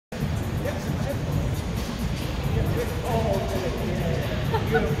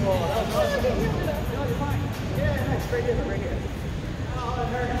right here, right here. Oh, it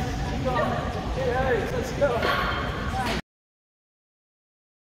hurts. Keep going. It hurts. Let's go.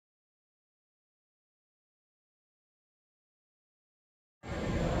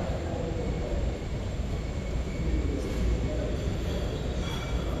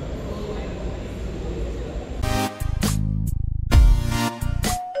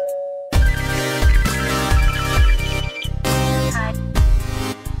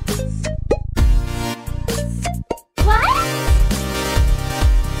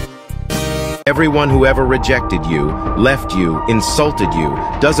 Everyone who ever rejected you, left you, insulted you,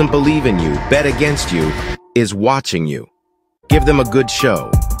 doesn't believe in you, bet against you, is watching you. Give them a good show.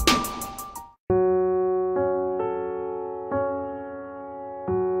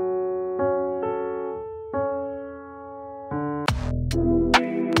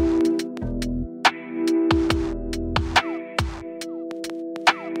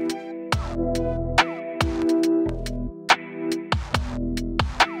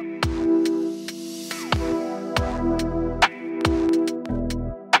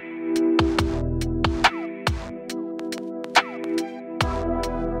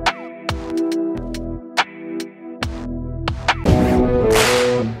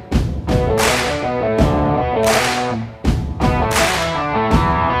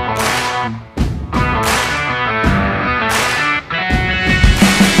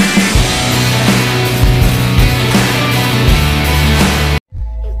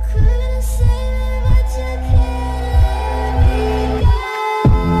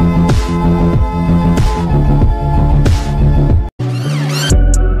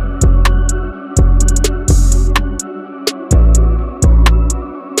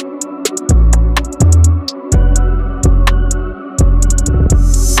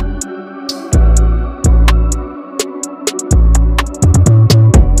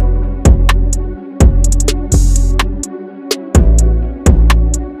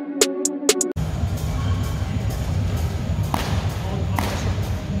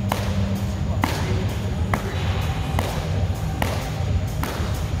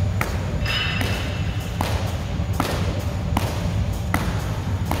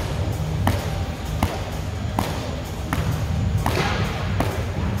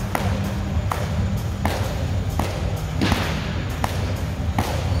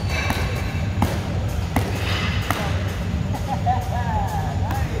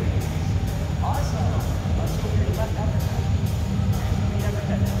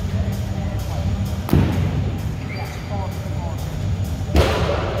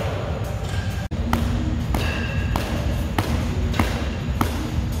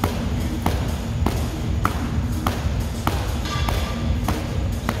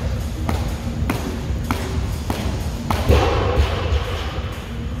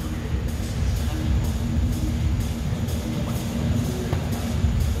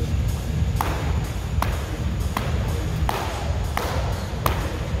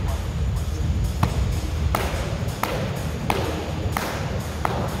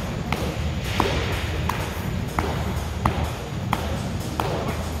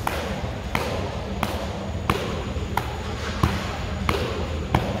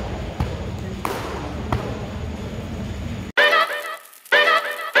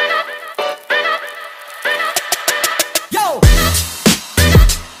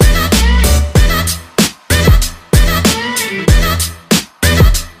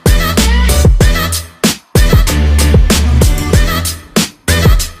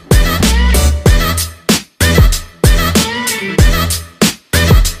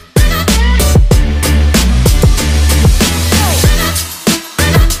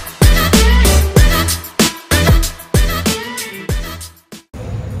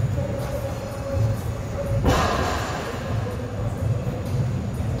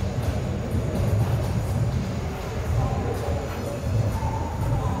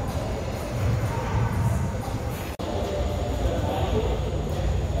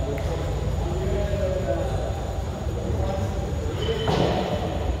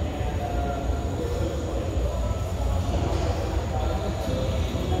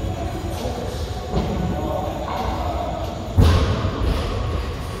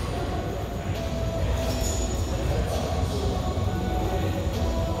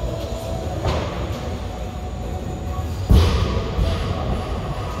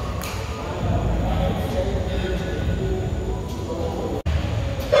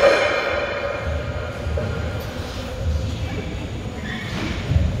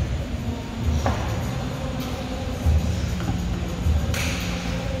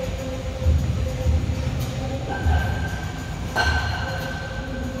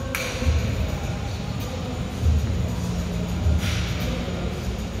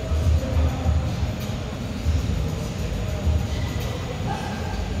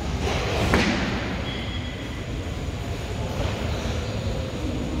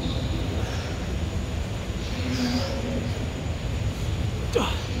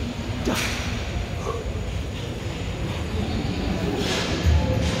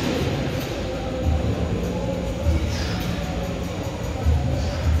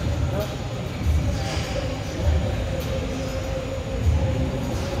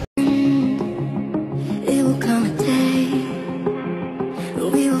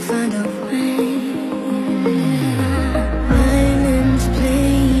 we will find a way. Violins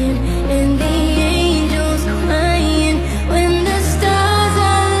playing and the angels crying. When the stars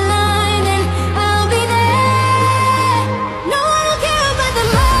align, then I'll be there. No one will care about the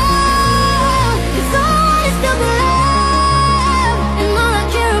moon, 'cause all I want is still the love. And all I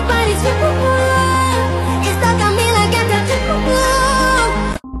care about is you. It's stuck on me like a tattoo.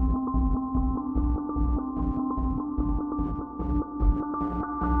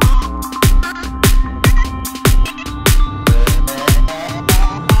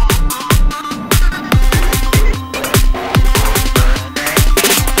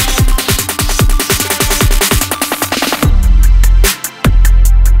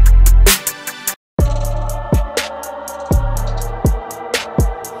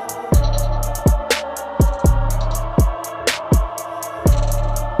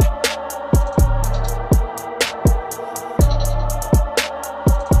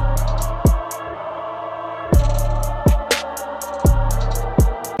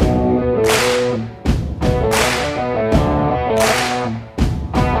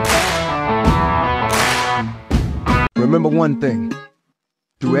 Remember one thing,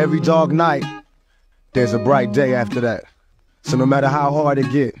 through every dark night, there's a bright day after that. So no matter how hard it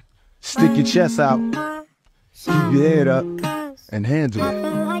get, stick your chest out, keep your head up, and handle it.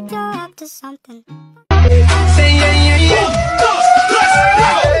 Like you're up to something. Say yeah, yeah, yeah.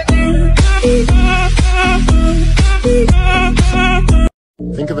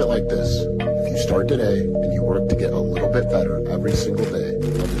 Think of it like this. If you start today and you work to get a little bit better every single day,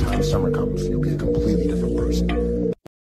 by the time summer comes, you'll be a